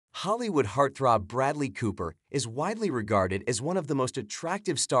Hollywood heartthrob Bradley Cooper is widely regarded as one of the most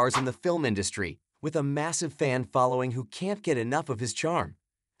attractive stars in the film industry, with a massive fan following who can't get enough of his charm.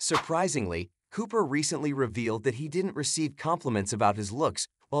 Surprisingly, Cooper recently revealed that he didn't receive compliments about his looks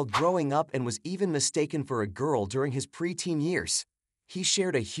while growing up and was even mistaken for a girl during his preteen years. He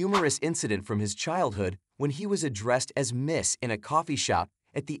shared a humorous incident from his childhood when he was addressed as Miss in a coffee shop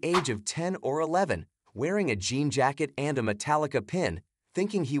at the age of 10 or 11, wearing a jean jacket and a Metallica pin,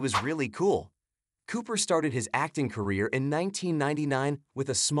 thinking he was really cool. Cooper started his acting career in 1999 with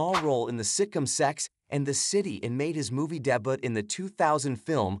a small role in the sitcom Sex and the City and made his movie debut in the 2000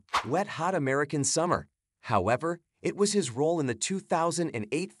 film Wet Hot American Summer. However, it was his role in the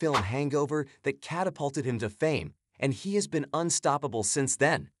 2008 film Hangover that catapulted him to fame, and he has been unstoppable since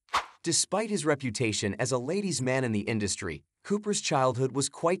then. Despite his reputation as a ladies' man in the industry, Cooper's childhood was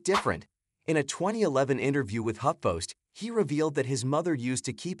quite different. In a 2011 interview with HuffPost, he revealed that his mother used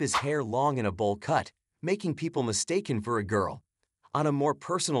to keep his hair long in a bowl cut, making people mistaken for a girl. On a more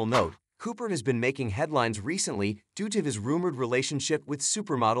personal note, Cooper has been making headlines recently due to his rumored relationship with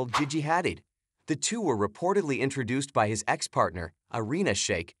supermodel Gigi Hadid. The two were reportedly introduced by his ex-partner, Irina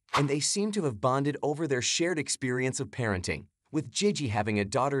Shayk, and they seem to have bonded over their shared experience of parenting, with Gigi having a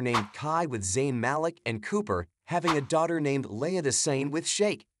daughter named Kai with Zayn Malik and Cooper having a daughter named Leia Desane with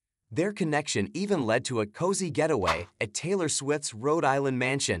Shayk. Their connection even led to a cozy getaway at Taylor Swift's Rhode Island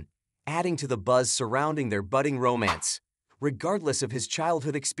mansion, adding to the buzz surrounding their budding romance. Regardless of his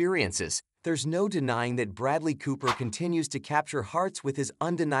childhood experiences, there's no denying that Bradley Cooper continues to capture hearts with his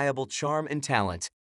undeniable charm and talent.